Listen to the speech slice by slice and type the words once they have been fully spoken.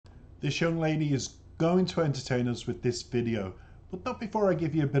This young lady is going to entertain us with this video, but not before I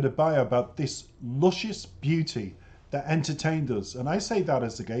give you a bit of bio about this luscious beauty that entertained us. And I say that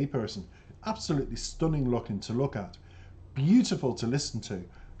as a gay person. Absolutely stunning looking to look at, beautiful to listen to,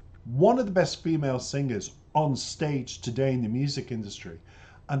 one of the best female singers on stage today in the music industry.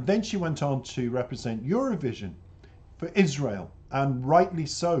 And then she went on to represent Eurovision for Israel, and rightly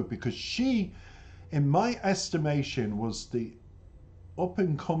so, because she, in my estimation, was the up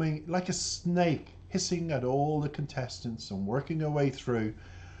and coming, like a snake, hissing at all the contestants and working her way through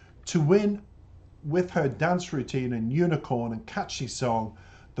to win with her dance routine and unicorn and catchy song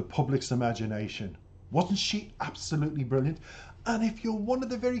the public's imagination. Wasn't she absolutely brilliant? And if you're one of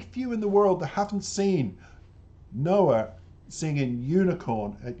the very few in the world that haven't seen Noa singing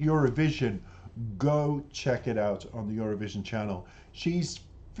Unicorn at Eurovision, go check it out on the Eurovision channel. She's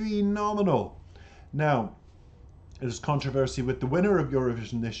phenomenal. Now, there's controversy with the winner of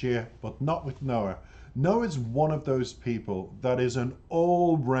Eurovision this year, but not with Noa. Noa is one of those people that is an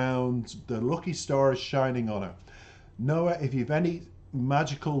all-round, the lucky star is shining on her. Noa, if you've any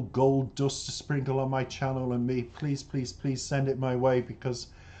magical gold dust to sprinkle on my channel and me, please, please, please send it my way, because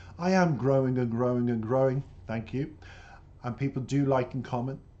I am growing and growing and growing. Thank you. And people do like and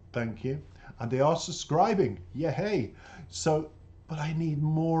comment. Thank you. And they are subscribing. Yeah, hey. So, but I need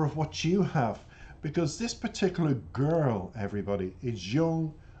more of what you have. Because this particular girl, everybody, is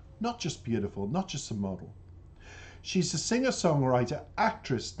young, not just beautiful, not just a model. She's a singer-songwriter,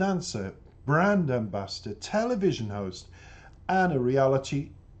 actress, dancer, brand ambassador, television host, and a reality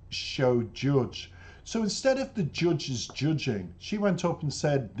show judge. So instead of the judges judging, she went up and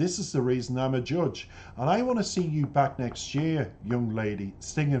said, this is the reason I'm a judge. And I want to see you back next year, young lady,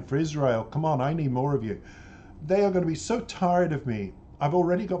 singing for Israel. Come on, I need more of you. They are going to be so tired of me. I've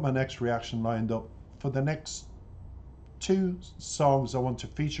already got my next reaction lined up for the next 2 songs I want to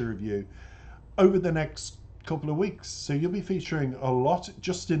feature review over the next couple of weeks. So you'll be featuring a lot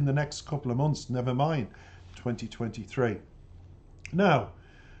just in the next couple of months, never mind 2023. Now,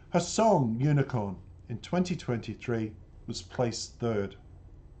 her song Unicorn in 2023 was placed 3rd.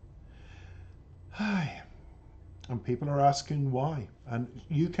 Hi. And people are asking why. And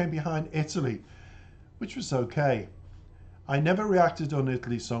you came behind Italy, which was okay. I never reacted on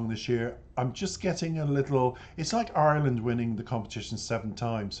Italy's song this year. I'm just getting a little, it's like Ireland winning the competition 7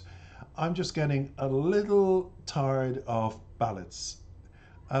 times. I'm just getting a little tired of ballads.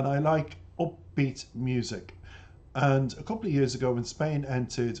 And I like upbeat music. And a couple of years ago when Spain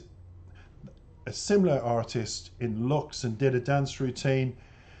entered, a similar artist in looks and did a dance routine,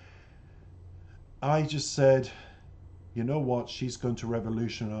 I just said, you know what, she's going to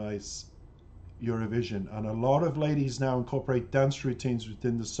revolutionize Eurovision. And a lot of ladies now incorporate dance routines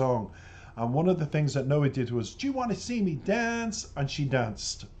within the song. And one of the things that Noa did was, do you want to see me dance? And she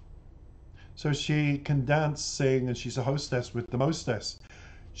danced. So she can dance, sing, and she's a hostess with the mostess.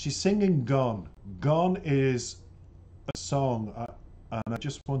 She's singing Gone. Gone is a song, and I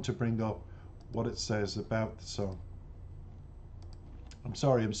just want to bring up what it says about the song. I'm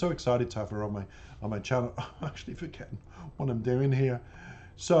sorry, I'm so excited to have her on my channel. I'm actually forgetting what I'm doing here.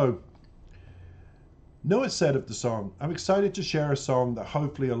 So, Noa said of the song, I'm excited to share a song that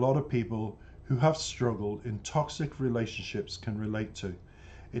hopefully a lot of people who have struggled in toxic relationships can relate to.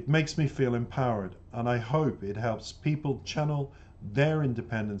 It makes me feel empowered, and I hope it helps people channel their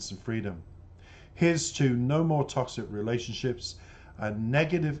independence and freedom. Here's to no more toxic relationships and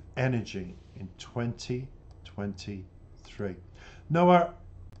negative energy in 2023. Noa,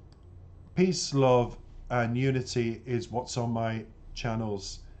 peace, love, and unity is what's on my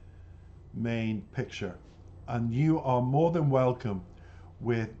channel's main picture. And you are more than welcome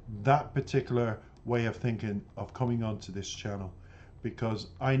with that particular way of thinking of coming onto this channel, because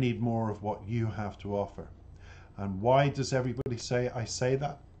I need more of what you have to offer. And why does everybody say I say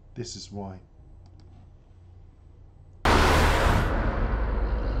that? This is why.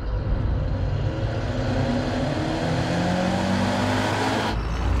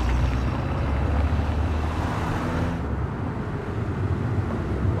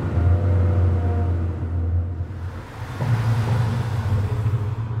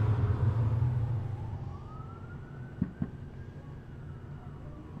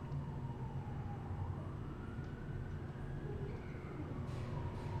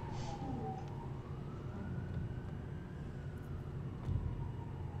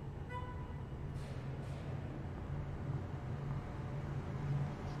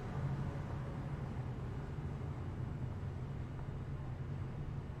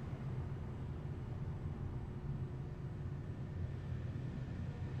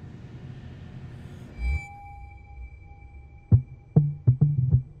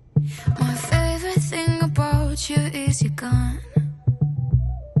 My favorite thing about you is you're gone,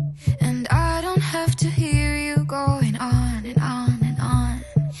 and I don't have to hear you going on and on and on.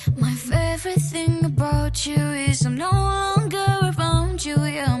 My favorite thing about you is I'm no longer around you.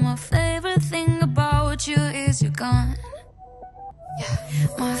 Yeah, my favorite thing about you is you're gone. Yeah.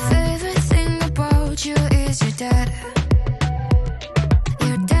 My favorite thing about you is you're dead.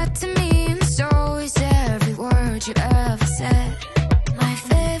 You're dead to me, and so is every word you ever said. My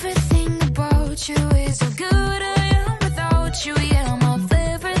favorite thing about you is how good I am without you. Yeah, my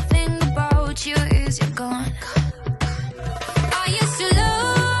favorite thing about you is you're gone. I used to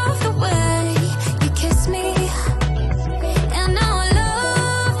love the way you kiss me, and now I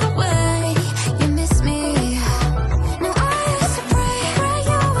love the way you miss me. Now I used to pray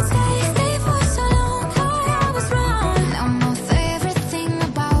you would stay for so long, thought I was wrong. Now my favorite thing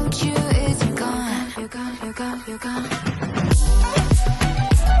about you is you're gone. You're gone, you're gone, you're gone.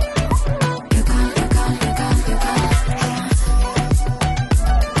 You're gone, you're gone, you're gone, you're gone.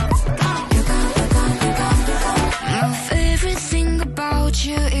 You're gone, you're gone, you're gone, you're gone. My favorite thing about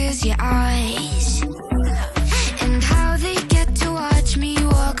you is your eyes, and how they get to watch me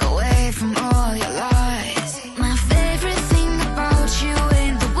walk away from all your lies. My favorite thing about you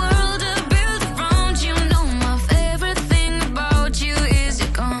ain't the world I built around you. No, my favorite thing about you is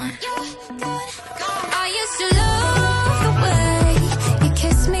you're gone. I used to love the way you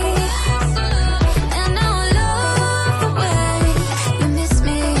kiss me, and now I love the way you miss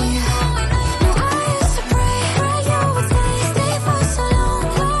me. Now I used to pray you would stay for so long,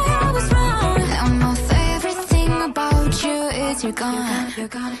 thought I was wrong. Now my favorite thing about you is you're gone. You're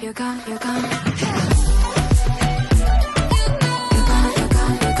gone, you're gone, you're gone. You're gone, you're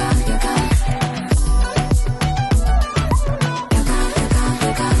gone, you're gone, you're gone. You're gone, you're gone,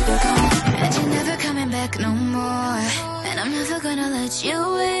 you're gone, you're gone. And you're never coming back no more, and I'm never gonna let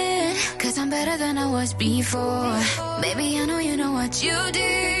you in, 'cause I'm better than I was before. Baby, I know you know what you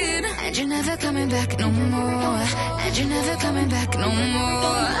did, and you're never coming back no more, and you're never coming back no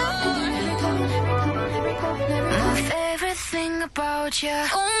more. My favorite thing about you,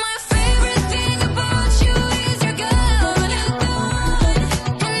 oh my favorite thing about you is you're gone.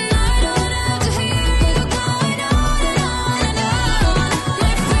 And I don't have to hear you going on and on and on.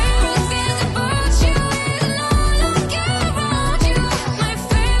 My favorite thing about you is no longer around you. My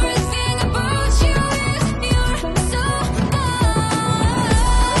favorite thing about you is you're so gone.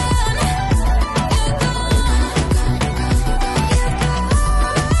 You're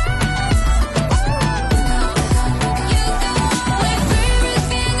My favorite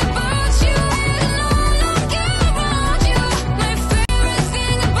thing about you is no longer around you. My favorite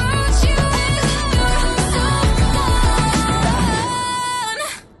thing about you is you're so gone.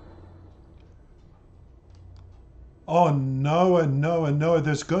 Oh, Noa, Noa, Noa,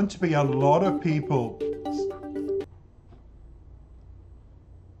 there's going to be a lot of people.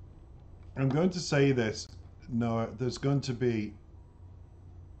 I'm going to say this, Noa, there's going to be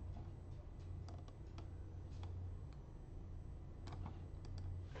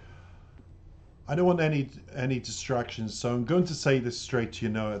I don't want any distractions, so I'm going to say this straight to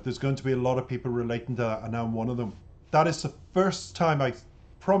you, Noa. There's going to be a lot of people relating to that, and I'm one of them. That is the first time, I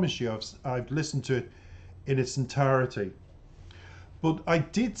promise you, I've listened to it in its entirety. But I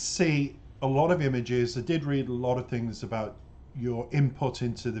did see a lot of images. I did read a lot of things about your input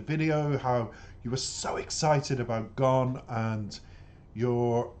into the video, how you were so excited about Gone, and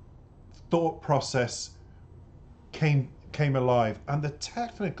your thought process came alive, and the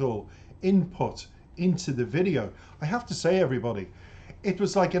technical input into the video. I have to say, everybody, it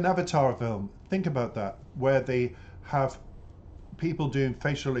was like an Avatar film. Think about that, where they have people doing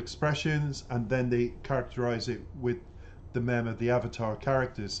facial expressions and then they characterize it with the meme of the Avatar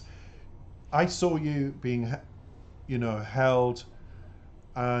characters. I saw you being, you know, held,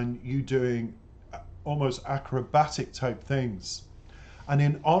 and you doing almost acrobatic type things. And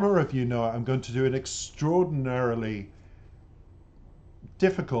in honor of you, Noa, I'm going to do an extraordinarily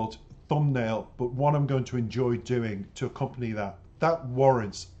difficult thumbnail, but one I'm going to enjoy doing to accompany that. That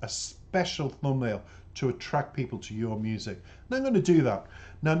warrants a special thumbnail to attract people to your music. And I'm going to do that.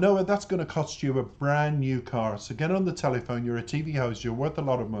 Now, Noa, that's going to cost you a brand new car. So get on the telephone, you're a TV host, you're worth a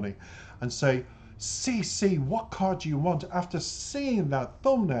lot of money, and say, CC, what car do you want? After seeing that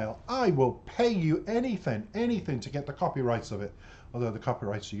thumbnail, I will pay you anything to get the copyrights of it. Although the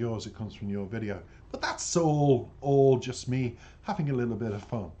copyrights are yours, it comes from your video. But that's all just me having a little bit of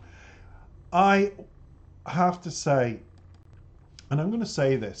fun. I have to say, and I'm going to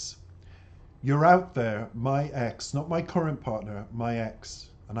say this, you're out there, my ex, not my current partner, my ex,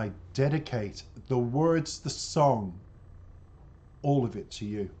 and I dedicate the words, the song, all of it to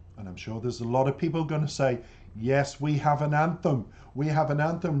you. And I'm sure there's a lot of people going to say, yes, we have an anthem. We have an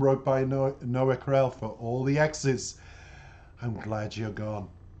anthem wrote by Noa Kirel for all the exes. I'm glad you're gone.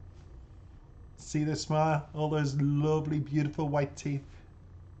 See the smile? All those lovely, beautiful white teeth.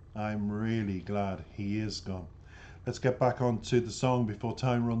 I'm really glad he is gone. Let's get back onto the song before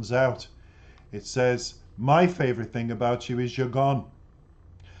time runs out. It says, my favourite thing about you is you're gone.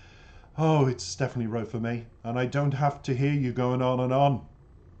 Oh, it's definitely wrote for me. And I don't have to hear you going on and on.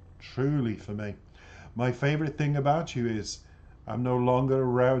 Truly for me. My favourite thing about you is I'm no longer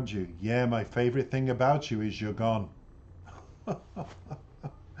around you. Yeah, my favourite thing about you is you're gone.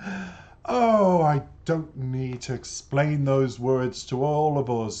 Oh, I don't need to explain those words to all of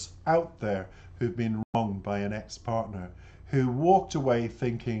us out there who've been wronged by an ex-partner, who walked away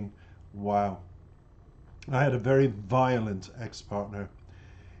thinking, wow. I had a very violent ex-partner.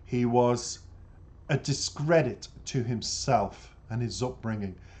 He was a discredit to himself and his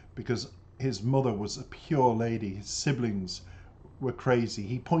upbringing because his mother was a pure lady. His siblings were crazy.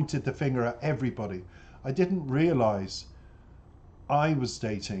 He pointed the finger at everybody. I didn't realize I was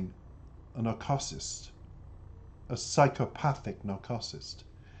dating a narcissist, a psychopathic narcissist,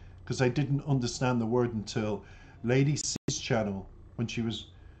 because I didn't understand the word until Lady C's channel, when she was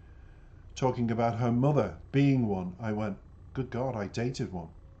talking about her mother being one. I went, good God, I dated one.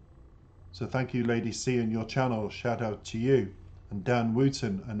 So thank you, Lady C, and your channel. Shout out to you and Dan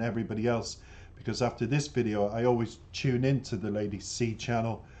Wooten and everybody else, because after this video I always tune into the Lady C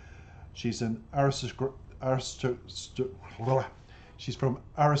channel. She's an she's from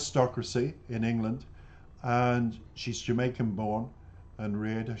aristocracy in England, and she's Jamaican born and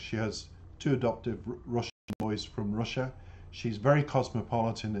reared. She has 2 adoptive Russian boys from Russia. She's very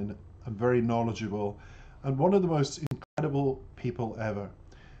cosmopolitan and very knowledgeable, and one of the most incredible people ever.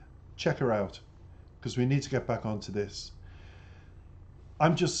 Check her out, because we need to get back onto this.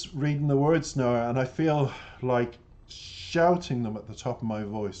 I'm just reading the words now, and I feel like shouting them at the top of my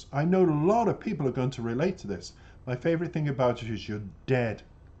voice. I know a lot of people are going to relate to this. My favorite thing about you is you're dead.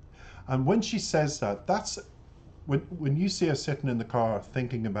 And when she says that, that's when you see her sitting in the car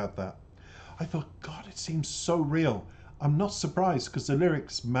thinking about that, I thought, God, it seems so real. I'm not surprised, because the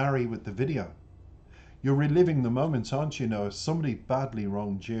lyrics marry with the video. You're reliving the moment, aren't you, Noah? Somebody badly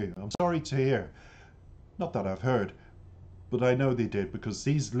wronged you. I'm sorry to hear. Not that I've heard, but I know they did, because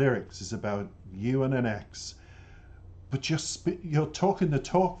these lyrics is about you and an ex. But you're talking the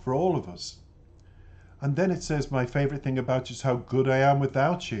talk for all of us. And then it says, my favorite thing about you is how good I am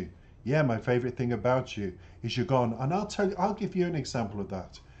without you. Yeah, my favorite thing about you is you're gone. And I'll give you an example of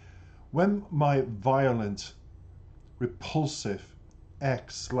that. When my violent, repulsive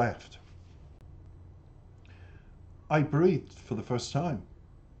ex left, I breathed for the first time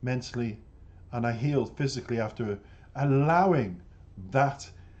mentally, and I healed physically after allowing that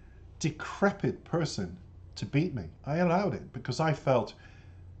decrepit person to beat me. I allowed it because I felt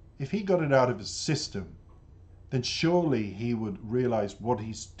if he got it out of his system, then surely he would realize what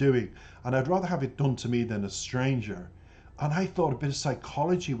he's doing. And I'd rather have it done to me than a stranger. And I thought a bit of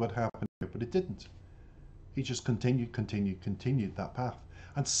psychology would happen here, but it didn't. He just continued that path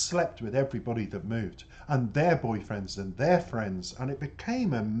and slept with everybody that moved and their boyfriends and their friends. And it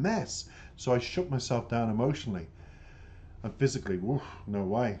became a mess. So I shut myself down emotionally and physically. Woof, no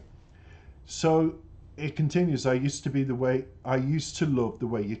way. So it continues. I used to love the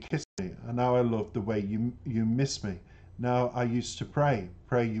way you kissed me, and now I love the way you miss me. Now I used to pray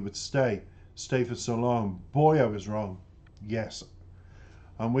you would stay for so long. Boy, I was wrong. Yes,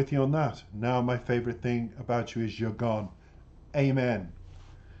 I'm with you on that. Now my favorite thing about you is you're gone. Amen.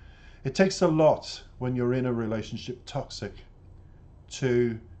 It takes a lot when you're in a relationship toxic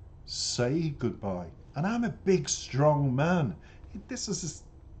to say goodbye. And I'm a big, strong man. This is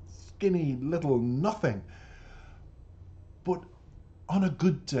a skinny little nothing. But on a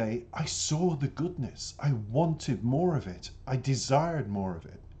good day, I saw the goodness. I wanted more of it. I desired more of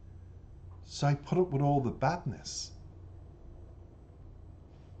it. So I put up with all the badness.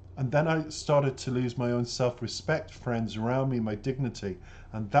 And then I started to lose my own self-respect, friends around me, my dignity.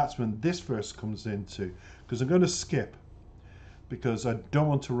 And that's when this verse comes into, because I'm going to skip, because I don't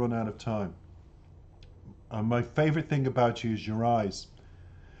want to run out of time. And my favorite thing about you is your eyes.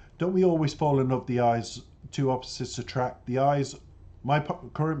 Don't we always fall in love with the eyes? Two opposites attract. The eyes, my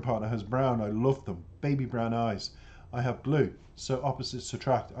current partner has brown. I love them. Baby brown eyes. I have blue. So opposites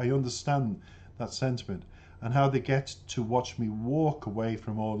attract. I understand that sentiment and how they get to watch me walk away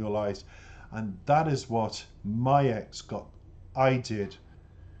from all your lies. And that is what my ex got. I did.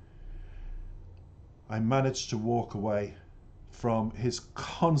 I managed to walk away from his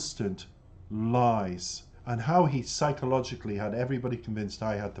constant lies and how he psychologically had everybody convinced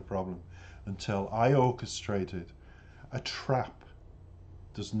I had the problem until I orchestrated a trap.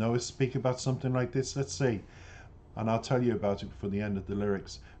 Does Noah speak about something like this? Let's see. And I'll tell you about it before the end of the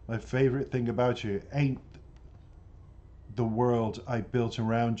lyrics. My favorite thing about you ain't the world I built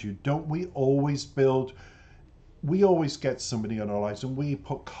around you. Don't we always build? We always get somebody in our lives and we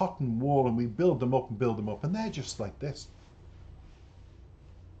put cotton wool and we build them up and they're just like this.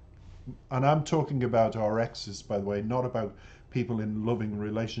 And I'm talking about our exes, by the way, not about people in loving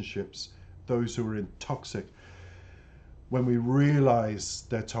relationships, those who are in toxic. When we realize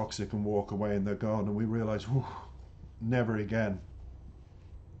they're toxic and walk away and they're gone, and we realize, never again.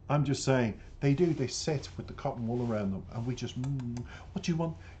 I'm just saying, they do, they sit with the cotton wool around them, and we just, what do you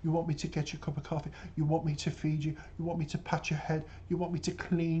want? You want me to get you a cup of coffee? You want me to feed you? You want me to pat your head? You want me to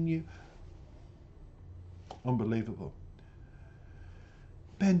clean you? Unbelievable.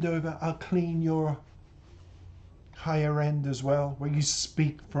 Bend over, I'll clean your higher end as well, where you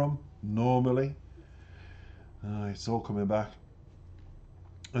speak from normally. It's all coming back.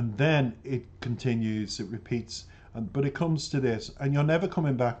 And then it continues, it repeats, but it comes to this, and you're never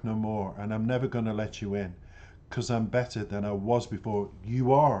coming back no more, and I'm never going to let you in, because I'm better than I was before.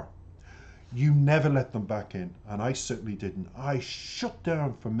 You are. You never let them back in, and I certainly didn't. I shut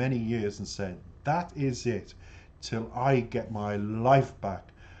down for many years and said, that is it, till I get my life back.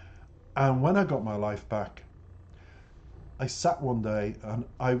 And when I got my life back, I sat one day and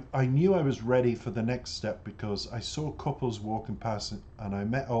I knew I was ready for the next step, because I saw couples walking past and I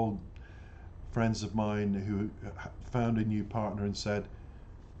met old friends of mine who found a new partner and said,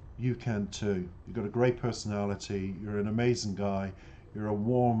 you can too. You've got a great personality. You're an amazing guy. You're a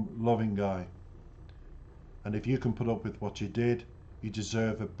warm, loving guy. And if you can put up with what you did, you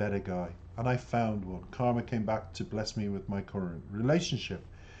deserve a better guy. And I found one. Karma came back to bless me with my current relationship.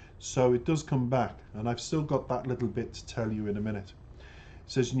 So it does come back, and I've still got that little bit to tell you in a minute. It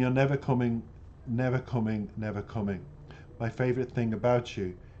says, you're never coming, never coming, never coming. My favorite thing about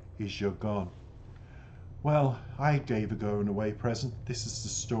you is you're gone. Well, I gave a going away present. This is the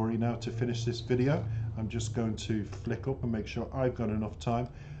story now to finish this video. I'm just going to flick up and make sure I've got enough time.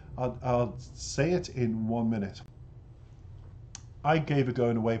 I'll say it in 1 minute. I gave a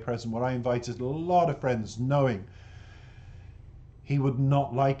going away present where I invited a lot of friends, knowing he would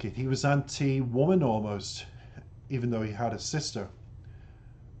not like it. He was anti-woman almost, even though he had a sister.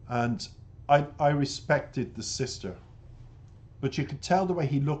 And I respected the sister. But you could tell the way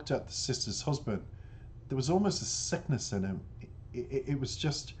he looked at the sister's husband. There was almost a sickness in him. It was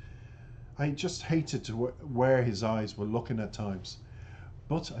just, I just hated to where his eyes were looking at times.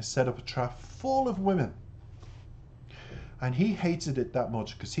 But I set up a trap full of women. And he hated it that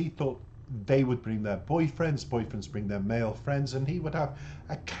much because he thought they would bring their boyfriends, boyfriends bring their male friends, and he would have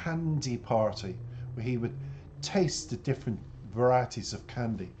a candy party where he would taste the different varieties of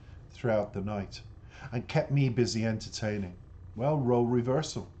candy throughout the night and kept me busy entertaining. Well, role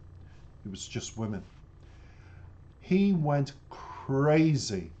reversal. It was just women. He went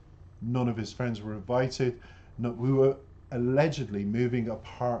crazy. None of his friends were invited. No, we were allegedly moving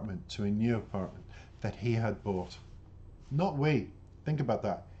apartment to a new apartment that he had bought. Not we. Think about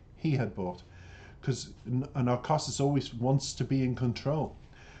that. He had bought. Because a narcissist always wants to be in control.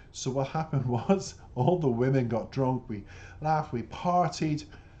 So what happened was, all the women got drunk, we laughed, we partied,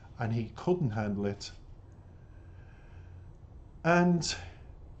 and he couldn't handle it. And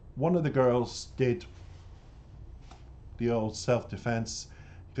one of the girls did the old self-defense,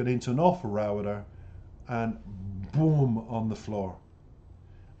 got into an awful row with her, and boom, on the floor.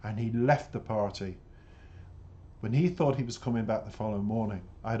 And he left the party. When he thought he was coming back the following morning,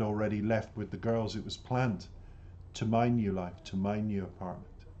 I'd already left with the girls. It was planned to my new life, to my new apartment.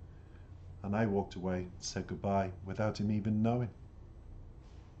 And I walked away and said goodbye without him even knowing.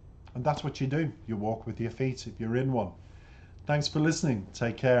 And that's what you do. You walk with your feet if you're in one. Thanks for listening.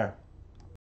 Take care.